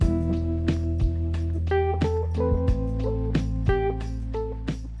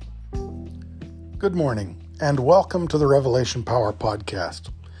Good morning, and welcome to the Revelation Power Podcast.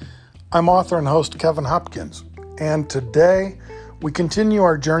 I'm author and host Kevin Hopkins, and today we continue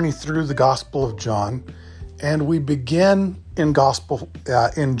our journey through the Gospel of John, and we begin in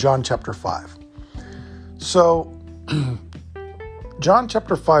John chapter 5. So, John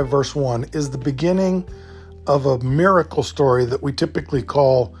chapter 5 verse 1 is the beginning of a miracle story that we typically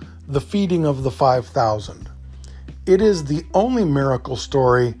call the feeding of the 5,000. It is the only miracle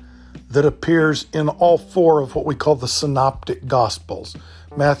story that appears in all four of what we call the synoptic gospels,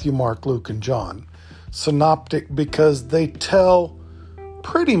 Matthew, Mark, Luke, and John. Synoptic because they tell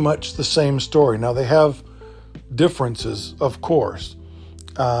pretty much the same story. Now they have differences, of course,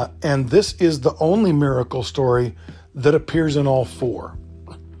 and this is the only miracle story that appears in all four.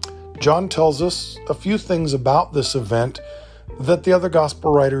 John tells us a few things about this event that the other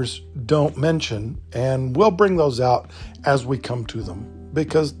gospel writers don't mention, and we'll bring those out as we come to them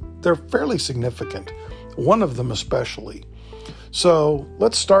because they're fairly significant, one of them especially. So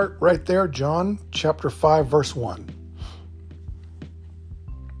let's start right there, John chapter 5, verse 1.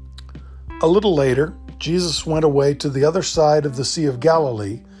 A little later, Jesus went away to the other side of the Sea of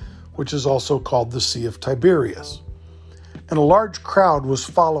Galilee, which is also called the Sea of Tiberias. And a large crowd was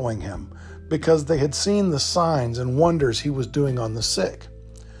following him because they had seen the signs and wonders he was doing on the sick.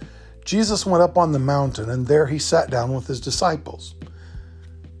 Jesus went up on the mountain, and there he sat down with his disciples.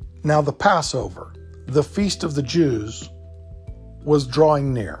 Now the Passover, the feast of the Jews, was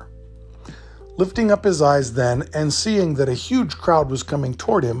drawing near. Lifting up his eyes then, and seeing that a huge crowd was coming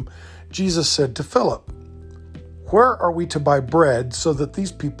toward him, Jesus said to Philip, "Where are we to buy bread so that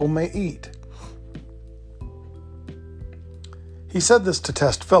these people may eat?" He said this to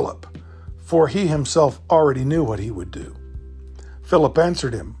test Philip, for he himself already knew what he would do. Philip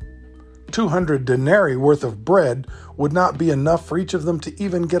answered him, 200 denarii worth of bread would not be enough for each of them to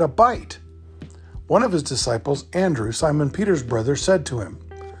even get a bite. One of his disciples, Andrew, Simon Peter's brother, said to him,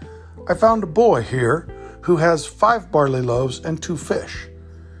 "I found a boy here who has 5 barley loaves and 2 fish.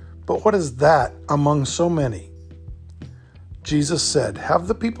 But what is that among so many?" Jesus said, "Have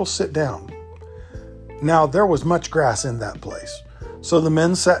the people sit down." Now there was much grass in that place. So the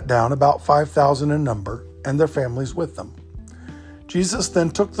men sat down, about 5,000 in number, and their families with them. Jesus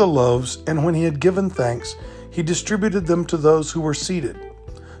then took the loaves, and when he had given thanks, he distributed them to those who were seated.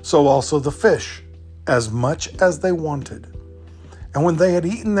 So also the fish, as much as they wanted. And when they had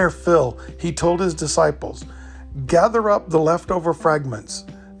eaten their fill, he told his disciples, "Gather up the leftover fragments,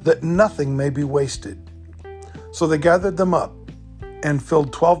 that nothing may be wasted." So they gathered them up and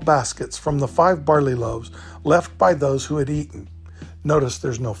filled 12 baskets from the 5 barley loaves left by those who had eaten. Notice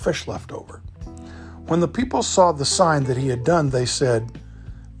there's no fish left over. When the people saw the sign that he had done, they said,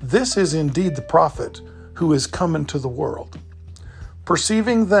 "This is indeed the prophet who is come into the world."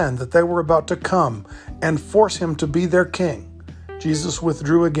 Perceiving then that they were about to come and force him to be their king, Jesus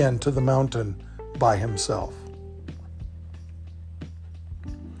withdrew again to the mountain by himself.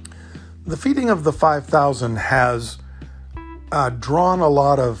 The feeding of the 5,000 has drawn a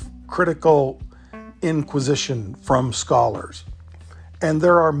lot of critical inquisition from scholars. And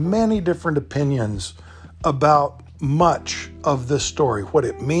there are many different opinions about much of this story, what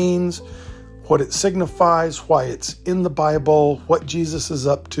it means, what it signifies, why it's in the Bible, what Jesus is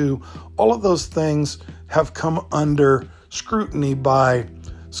up to. All of those things have come under scrutiny by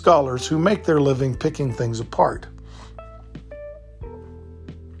scholars who make their living picking things apart.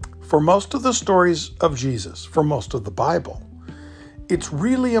 For most of the stories of Jesus, for most of the Bible, it's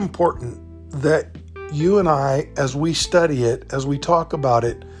really important that you and I, as we study it, as we talk about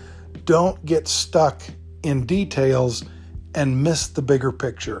it, don't get stuck in details and miss the bigger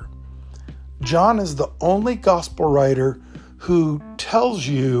picture. John is the only gospel writer who tells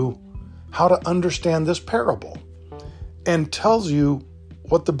you how to understand this parable and tells you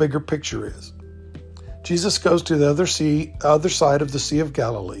what the bigger picture is. Jesus goes to the other side of the Sea of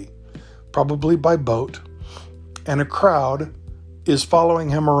Galilee, probably by boat, and a crowd is following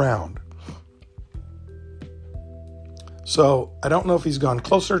him around. So I don't know if he's gone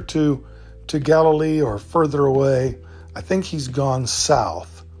closer to Galilee or further away. I think he's gone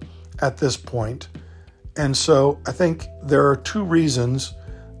south at this point. And so I think there are 2 reasons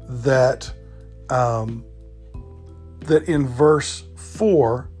that in verse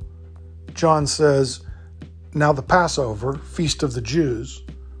 4, John says, "Now the Passover, feast of the Jews,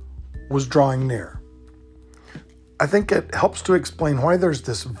 was drawing near." I think it helps to explain why there's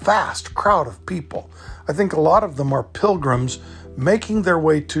this vast crowd of people. I think a lot of them are pilgrims making their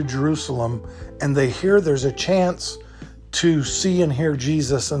way to Jerusalem, and they hear there's a chance to see and hear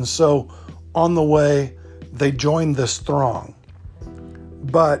Jesus, and so on the way, they join this throng.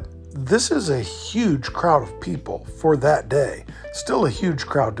 But this is a huge crowd of people for that day. Still a huge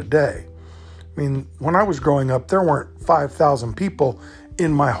crowd today. I mean, when I was growing up, there weren't 5,000 people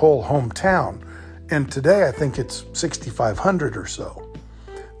in my whole hometown. And today, I think it's 6,500 or so.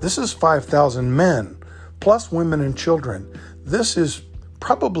 This is 5,000 men, plus women and children. This is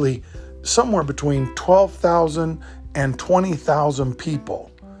probably somewhere between 12,000 and 20,000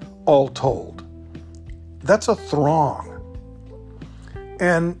 people, all told. That's a throng.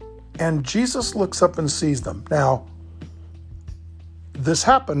 And Jesus looks up and sees them. Now, this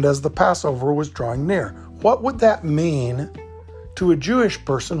happened as the Passover was drawing near. What would that mean to a Jewish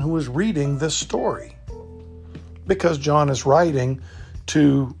person who was reading this story? Because John is writing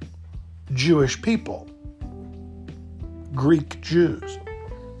to Jewish people, Greek Jews.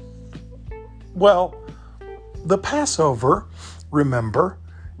 Well, the Passover, remember,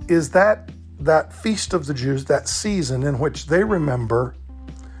 is that feast of the Jews, that season in which they remember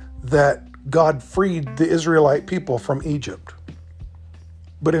that God freed the Israelite people from Egypt.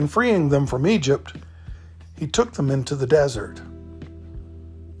 But in freeing them from Egypt, he took them into the desert,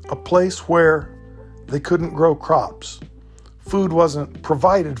 a place where they couldn't grow crops. Food wasn't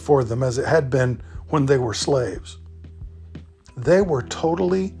provided for them as it had been when they were slaves. They were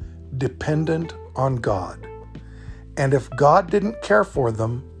totally dependent on God. And if God didn't care for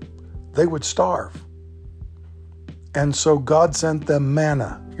them, they would starve. And so God sent them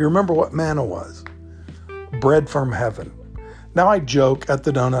manna. You remember what manna was? Bread from heaven. Now I joke at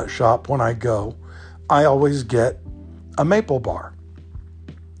the donut shop when I go, I always get a maple bar.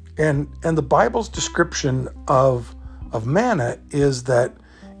 And the Bible's description of manna is that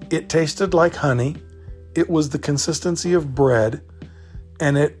it tasted like honey, it was the consistency of bread,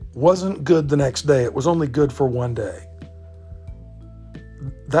 and it wasn't good the next day. It was only good for one day.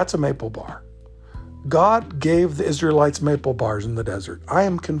 That's a maple bar. God gave the Israelites maple bars in the desert. I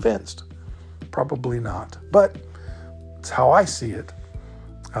am convinced. Probably not, but it's how I see it.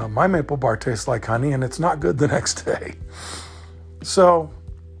 My maple bar tastes like honey, and it's not good the next day. So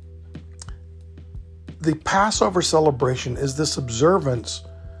the Passover celebration is this observance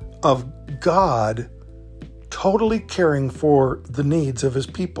of God totally caring for the needs of his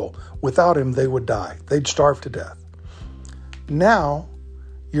people. Without him, they would die. They'd starve to death. Now,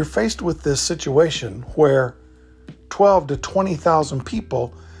 you're faced with this situation where 12 to 20,000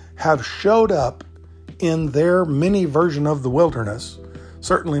 people have showed up in their mini version of the wilderness.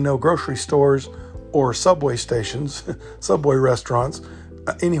 Certainly no grocery stores or subway stations, subway restaurants,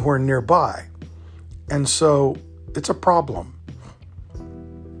 anywhere nearby. And so it's a problem.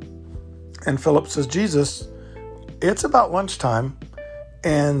 And Philip says, Jesus, it's about lunchtime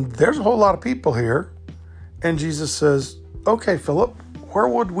and there's a whole lot of people here. And Jesus says, okay, Philip, where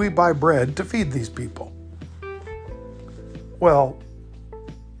would we buy bread to feed these people? Well,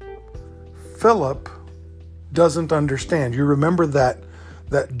 Philip doesn't understand. You remember that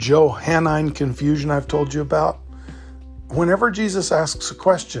Johannine confusion I've told you about? Whenever Jesus asks a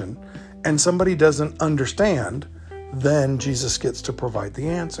question and somebody doesn't understand, then Jesus gets to provide the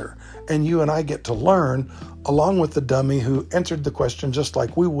answer. And you and I get to learn along with the dummy who answered the question just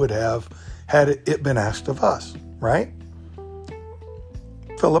like we would have had it been asked of us, right?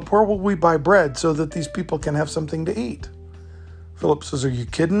 Philip, where will we buy bread so that these people can have something to eat? Philip says, are you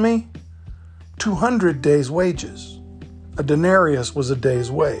kidding me? 200 days' wages. A denarius was a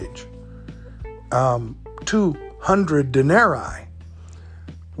day's wage. 200 denarii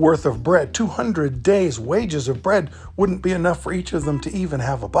worth of bread. 200 days' wages of bread wouldn't be enough for each of them to even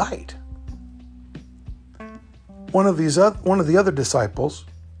have a bite. One of the other disciples,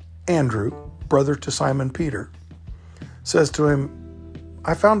 Andrew, brother to Simon Peter, says to him,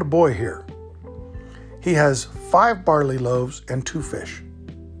 I found a boy here. He has 5 barley loaves and 2 fish.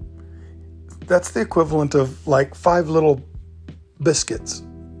 That's the equivalent of like 5 little biscuits,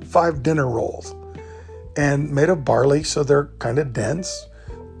 5 dinner rolls, and made of barley, so they're kind of dense.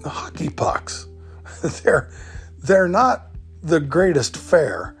 Hockey pucks. They're not the greatest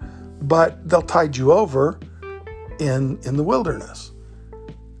fare, but they'll tide you over in the wilderness.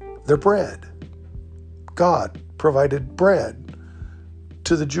 They're bread. God provided bread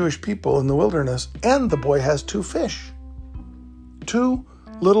to the Jewish people in the wilderness, and the boy has 2 fish. 2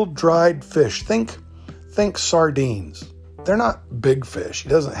 little dried fish. Think sardines. They're not big fish.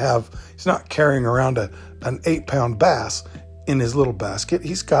 He's not carrying around an 8-pound bass in his little basket.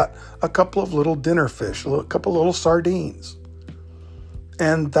 He's got a couple of little dinner fish, a couple of little sardines.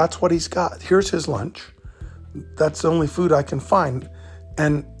 And that's what he's got. Here's his lunch. That's the only food I can find.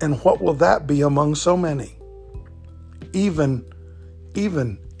 And what will that be among so many? Even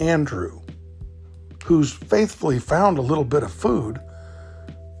Andrew, who's faithfully found a little bit of food,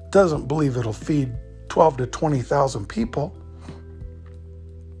 doesn't believe it'll feed 12 to 20,000 people.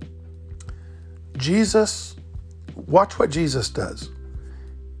 Jesus, watch what Jesus does.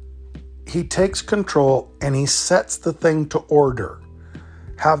 He takes control and he sets the thing to order.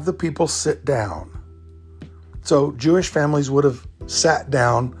 Have the people sit down. So Jewish families would have sat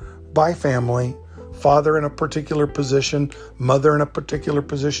down by family, father in a particular position, mother in a particular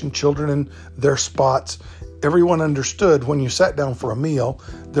position, children in their spots. Everyone understood when you sat down for a meal,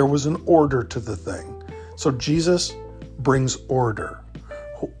 there was an order to the thing. So Jesus brings order.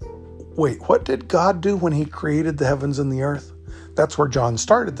 Wait, what did God do when he created the heavens and the earth? That's where John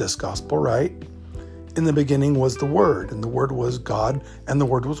started this gospel, right? In the beginning was the Word, and the Word was God, and the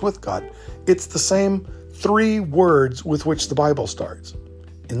Word was with God. It's the same 3 words with which the Bible starts.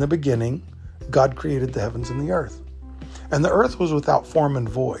 In the beginning, God created the heavens and the earth. And the earth was without form and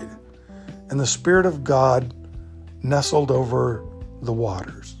void. And the Spirit of God nestled over the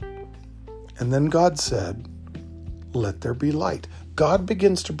waters. And then God said, "Let there be light." God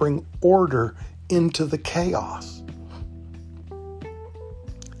begins to bring order into the chaos.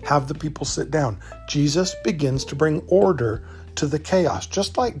 Have the people sit down. Jesus begins to bring order to the chaos,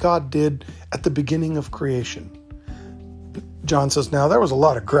 just like God did at the beginning of creation. John says, now there was a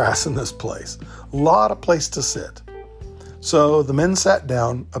lot of grass in this place, a lot of place to sit. So the men sat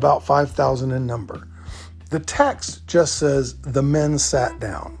down, about 5,000 in number. The text just says the men sat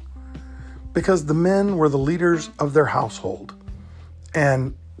down because the men were the leaders of their household.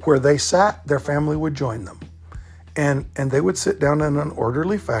 And where they sat, their family would join them. And they would sit down in an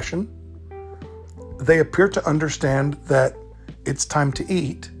orderly fashion. They appear to understand that it's time to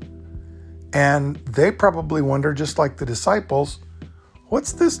eat. And they probably wonder, just like the disciples,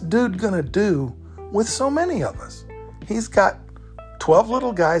 what's this dude going to do with so many of us? He's got 12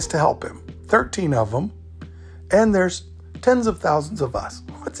 little guys to help him, 13 of them, and there's tens of thousands of us.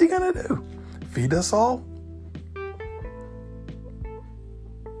 What's he going to do? Feed us all?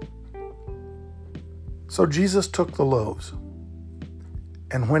 So Jesus took the loaves,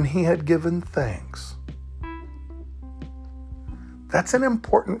 and when he had given thanks, that's an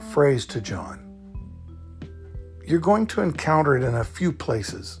important phrase to John. You're going to encounter it in a few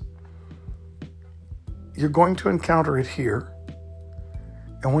places. You're going to encounter it here.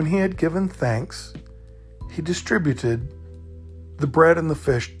 And when he had given thanks, he distributed the bread and the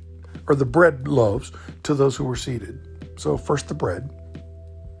fish, or the bread loaves, to those who were seated. So first the bread.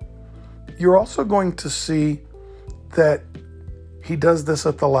 You're also going to see that he does this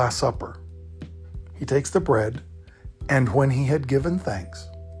at the Last Supper. He takes the bread, and when he had given thanks.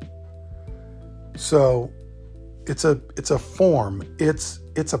 So it's a form, it's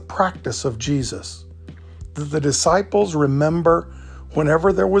a practice of Jesus. The disciples remember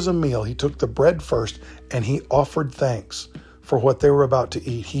whenever there was a meal, he took the bread first and he offered thanks for what they were about to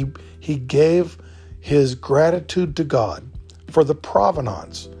eat. He gave his gratitude to God for the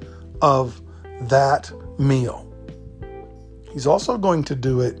provenance of that meal. He's also going to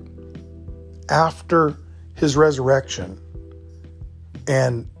do it after his resurrection,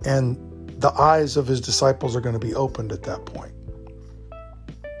 and the eyes of his disciples are going to be opened at that point.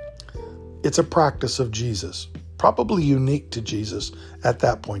 It's a practice of Jesus, probably unique to Jesus at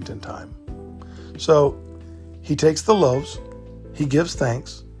that point in time. So he takes the loaves, he gives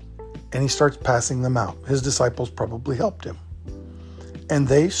thanks, and he starts passing them out. His disciples probably helped him. And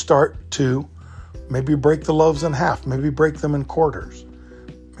they start to maybe break the loaves in half, maybe break them in quarters,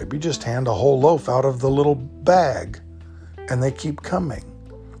 maybe just hand a whole loaf out of the little bag, and they keep coming,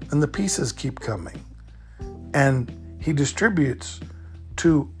 and the pieces keep coming. And he distributes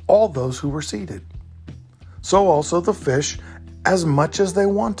to all those who were seated. So also the fish, as much as they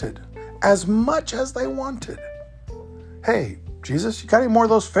wanted. As much as they wanted. Hey, Jesus, you got any more of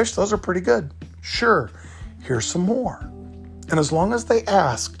those fish? Those are pretty good. Sure, here's some more. And as long as they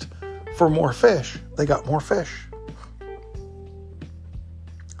asked for more fish, they got more fish.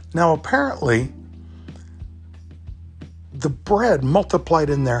 Now, apparently, the bread multiplied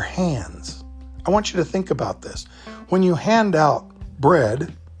in their hands. I want you to think about this. When you hand out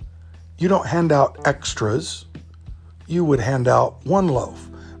bread, you don't hand out extras. You would hand out one loaf.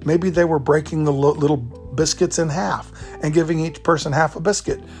 Maybe they were breaking the little biscuits in half and giving each person half a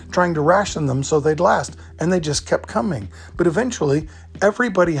biscuit, trying to ration them so they'd last, and they just kept coming. But eventually,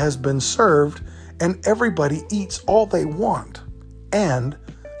 everybody has been served, and everybody eats all they want, and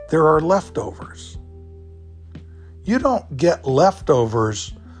there are leftovers. You don't get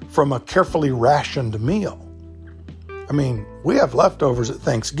leftovers from a carefully rationed meal. I mean, we have leftovers at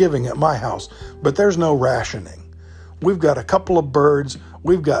Thanksgiving at my house, but there's no rationing. We've got a couple of birds,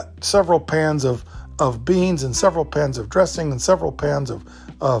 we've got several pans of beans and several pans of dressing and several pans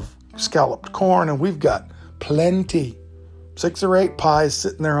of scalloped corn, and we've got plenty. 6 or 8 pies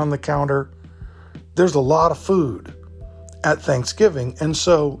sitting there on the counter. There's a lot of food at Thanksgiving. And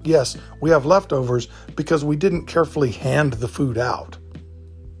so, yes, we have leftovers because we didn't carefully hand the food out.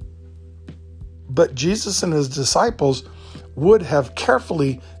 But Jesus and his disciples would have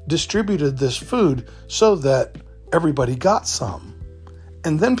carefully distributed this food so that everybody got some.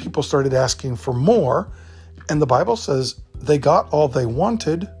 And then people started asking for more. And the Bible says they got all they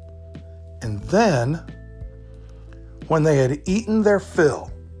wanted. And then, when they had eaten their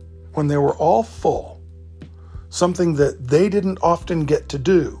fill, when they were all full, something that they didn't often get to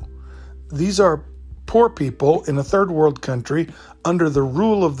do. These are poor people in a third world country under the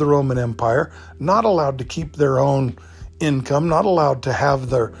rule of the Roman Empire, not allowed to keep their own income, not allowed to have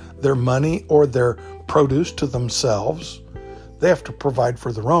their money or their produce to themselves. They have to provide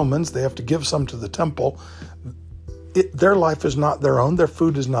for the Romans. They have to give some to the temple. Their life is not their own. Their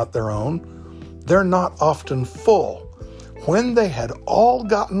food is not their own. They're not often full. When they had all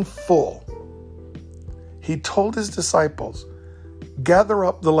gotten full, he told his disciples, gather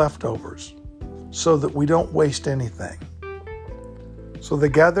up the leftovers so that we don't waste anything. So they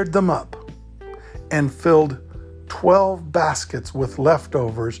gathered them up and filled 12 baskets with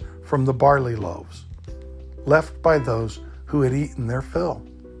leftovers from the barley loaves, left by those who had eaten their fill.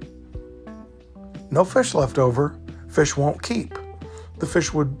 No fish left over. Fish won't keep. The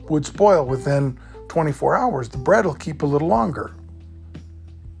fish would spoil within 24 hours. The bread will keep a little longer.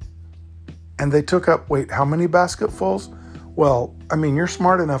 And they took up, how many basketfuls? Well, you're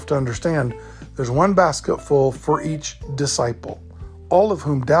smart enough to understand there's one basketful for each disciple, all of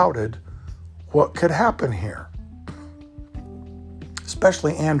whom doubted what could happen here.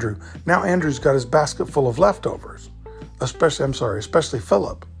 Especially Andrew. Now Andrew's got his basket full of leftovers. Especially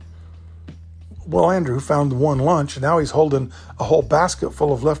Philip. Well, Andrew found one lunch, and now he's holding a whole basket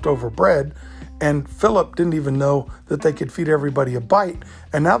full of leftover bread. And Philip didn't even know that they could feed everybody a bite.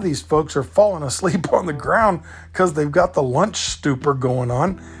 And now these folks are falling asleep on the ground because they've got the lunch stupor going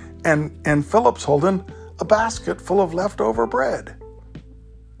on. And Philip's holding a basket full of leftover bread.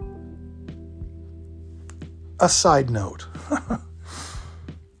 A side note.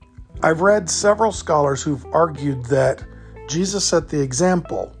 I've read several scholars who've argued that Jesus set the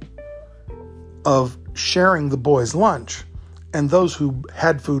example of sharing the boys' lunch, and those who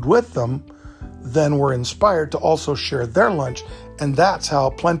had food with them then were inspired to also share their lunch, and that's how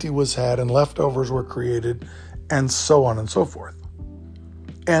plenty was had and leftovers were created, and so on and so forth.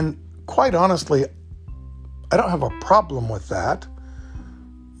 And quite honestly, I don't have a problem with that.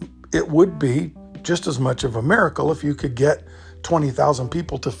 It would be just as much of a miracle if you could get 20,000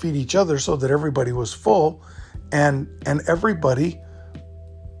 people to feed each other so that everybody was full, and everybody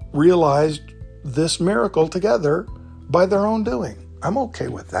realized this miracle together by their own doing. I'm okay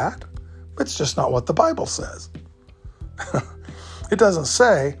with that. It's just not what the Bible says. It doesn't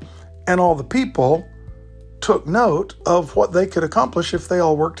say, and all the people took note of what they could accomplish if they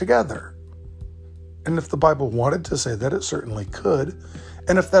all worked together. And if the Bible wanted to say that, it certainly could.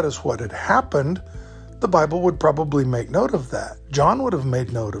 And if that is what had happened, the Bible would probably make note of that. John would have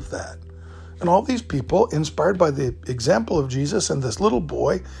made note of that. And all these people, inspired by the example of Jesus and this little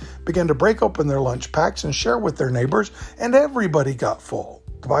boy, began to break open their lunch packs and share with their neighbors, and everybody got full.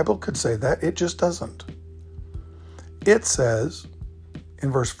 The Bible could say that. It just doesn't. It says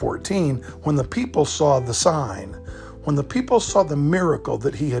in verse 14, when the people saw the sign, when the people saw the miracle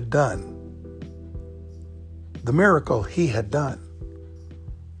that he had done,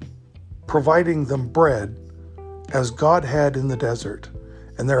 providing them bread as God had in the desert.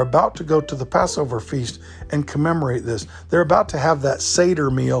 And they're about to go to the Passover feast and commemorate this. They're about to have that Seder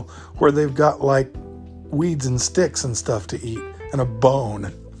meal where they've got like weeds and sticks and stuff to eat and a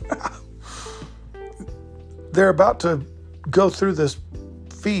bone. They're about to go through this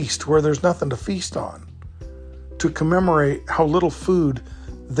feast where there's nothing to feast on, to commemorate how little food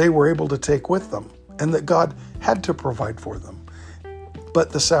they were able to take with them and that God had to provide for them.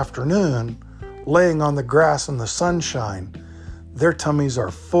 But this afternoon, laying on the grass in the sunshine, their tummies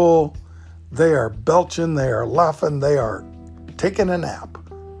are full, they are belching, they are laughing, they are taking a nap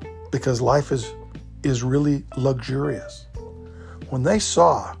because life is really luxurious. When they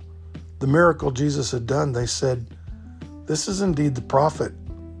saw the miracle Jesus had done, they said, this is indeed the prophet,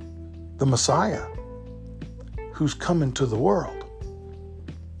 the Messiah, who's come into the world.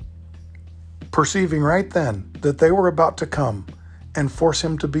 Perceiving right then that they were about to come and force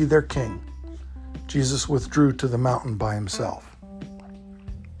him to be their king, Jesus withdrew to the mountain by himself.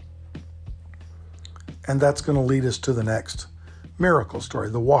 And that's going to lead us to the next miracle story,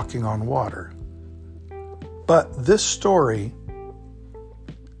 the walking on water. But this story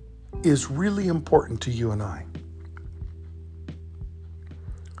is really important to you and I.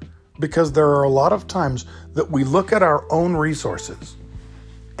 Because there are a lot of times that we look at our own resources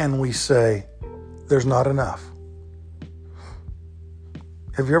and we say, there's not enough.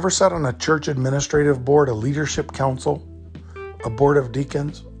 Have you ever sat on a church administrative board, a leadership council, a board of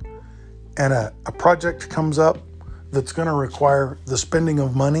deacons, and a project comes up that's going to require the spending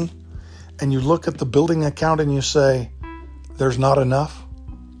of money, and you look at the building account and you say, there's not enough?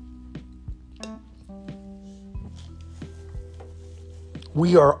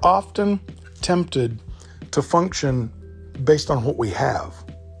 We are often tempted to function based on what we have,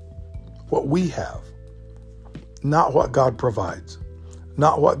 not what God provides,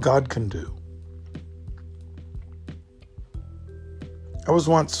 not what God can do. I was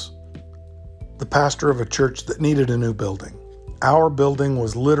once the pastor of a church that needed a new building. Our building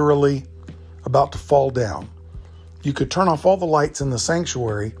was literally about to fall down. You could turn off all the lights in the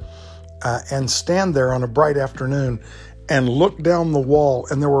sanctuary and stand there on a bright afternoon and look down the wall,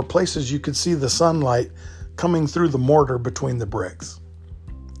 and there were places you could see the sunlight coming through the mortar between the bricks.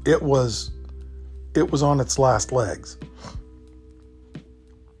 It was on its last legs.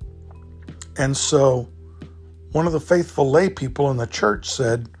 And so one of the faithful lay people in the church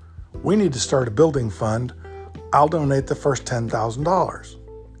said, we need to start a building fund. I'll donate the first $10,000.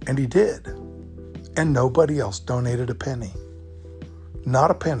 And he did. And nobody else donated a penny. Not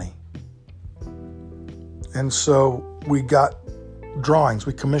a penny. And so we got drawings.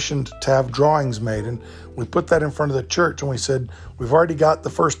 We commissioned to have drawings made, and we put that in front of the church, and we said, we've already got the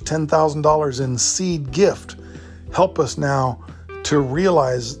first $10,000 in seed gift. Help us now to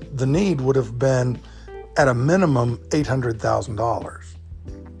realize the need would have been at a minimum $800,000.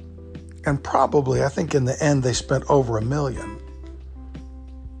 And probably, I think in the end, they spent over $1 million.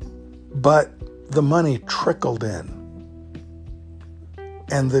 But the money trickled in.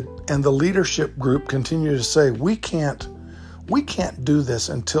 And the leadership group continued to say, we can't do this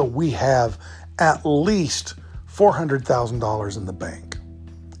until we have at least $400,000 in the bank.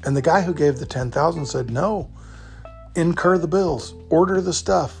 And the guy who gave the $10,000 said, no, incur the bills, order the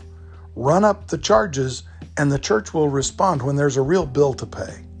stuff, run up the charges, and the church will respond when there's a real bill to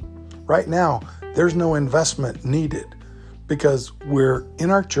pay. Right now, there's no investment needed because we're in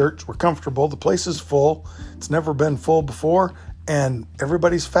our church, we're comfortable, the place is full, it's never been full before, and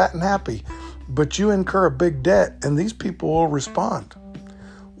everybody's fat and happy. But you incur a big debt, and these people will respond.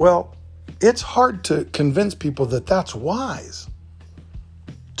 Well, it's hard to convince people that that's wise,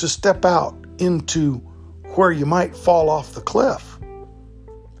 to step out into where you might fall off the cliff.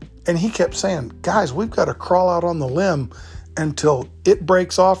 And he kept saying, guys, we've got to crawl out on the limb until it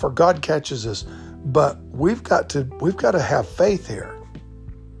breaks off or God catches us. But we've got to have faith here.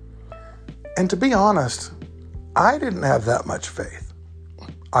 And to be honest, I didn't have that much faith.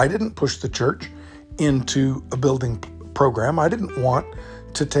 I didn't push the church into a building program. I didn't want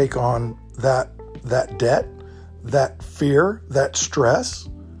to take on that debt, that fear, that stress.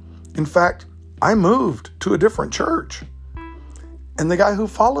 In fact, I moved to a different church. And the guy who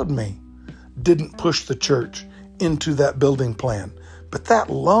followed me didn't push the church into that building plan. But that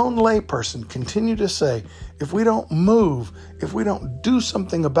lone layperson continued to say, if we don't move, if we don't do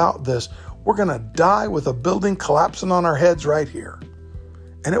something about this, we're going to die with a building collapsing on our heads right here.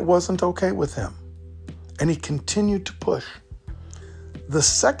 And it wasn't okay with him. And he continued to push. The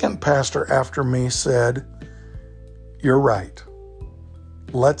second pastor after me said, you're right.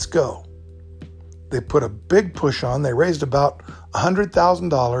 Let's go. They put a big push on. They raised about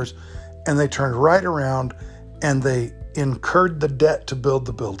 $100,000, and they turned right around and they incurred the debt to build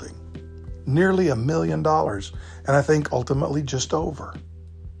the building. Nearly $1 million. And I think ultimately just over.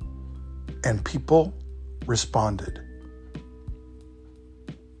 And people responded.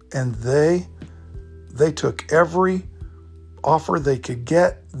 And they took every offer they could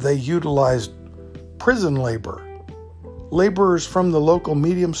get. They utilized prison labor, laborers from the local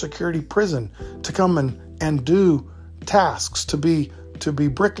medium security prison to come and do tasks, to be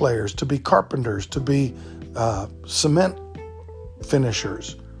bricklayers, to be carpenters, to be cement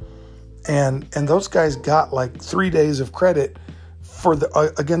finishers. And those guys got like 3 days of credit for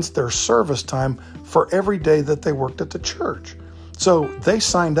against their service time for every day that they worked at the church. So they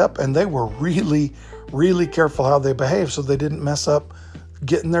signed up and they were really, really careful how they behaved so they didn't mess up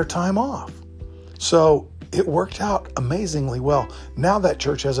getting their time off. So it worked out amazingly well. Now that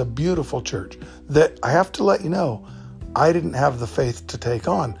church has a beautiful church that I have to let you know, I didn't have the faith to take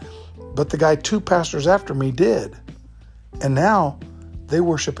on, but the guy 2 pastors after me did. And now they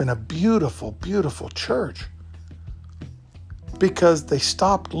worship in a beautiful, beautiful church because they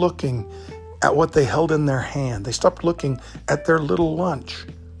stopped looking at what they held in their hand. They stopped looking at their little lunch.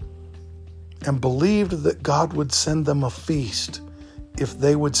 and believed that God would send them a feast if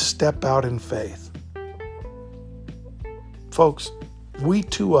they would step out in faith. Folks, we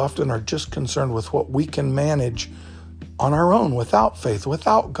too often are just concerned with what we can manage on our own without faith,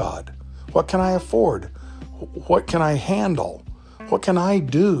 without God. What can I afford? What can I handle? What can I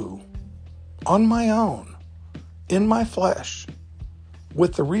do on my own, in my flesh,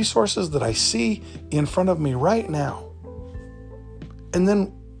 with the resources that I see in front of me right now? And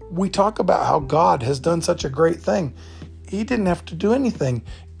then we talk about how God has done such a great thing. He didn't have to do anything.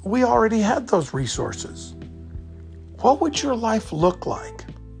 We already had those resources. What would your life look like?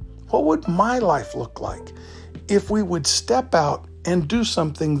 What would my life look like if we would step out and do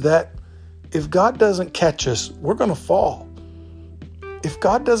something that, if God doesn't catch us, we're going to fall? If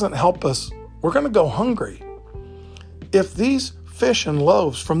God doesn't help us, we're going to go hungry. If these fish and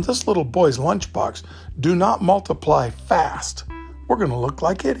loaves from this little boy's lunchbox do not multiply fast, we're going to look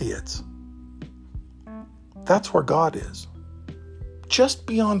like idiots. That's where God is. Just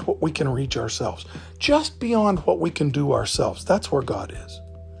beyond what we can reach ourselves. Just beyond what we can do ourselves. That's where God is.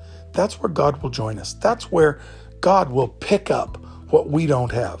 That's where God will join us. That's where God will pick up what we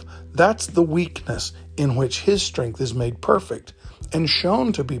don't have. That's the weakness in which His strength is made perfect and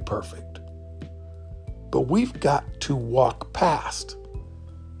shown to be perfect. But we've got to walk past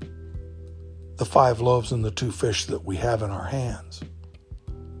the 5 loaves and the 2 fish that we have in our hands.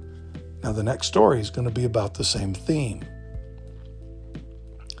 Now, the next story is going to be about the same theme.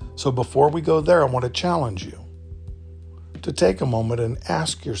 So before we go there, I want to challenge you to take a moment and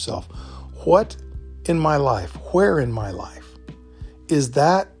ask yourself, what in my life, where in my life is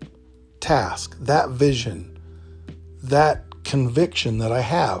that task, that vision, that conviction that I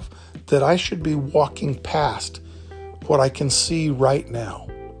have that I should be walking past what I can see right now,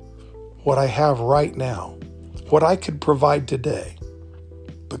 what I have right now, what I could provide today.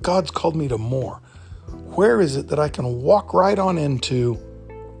 But God's called me to more. Where is it that I can walk right on into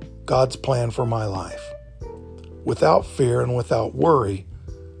God's plan for my life without fear and without worry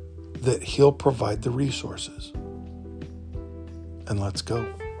that He'll provide the resources? And let's go.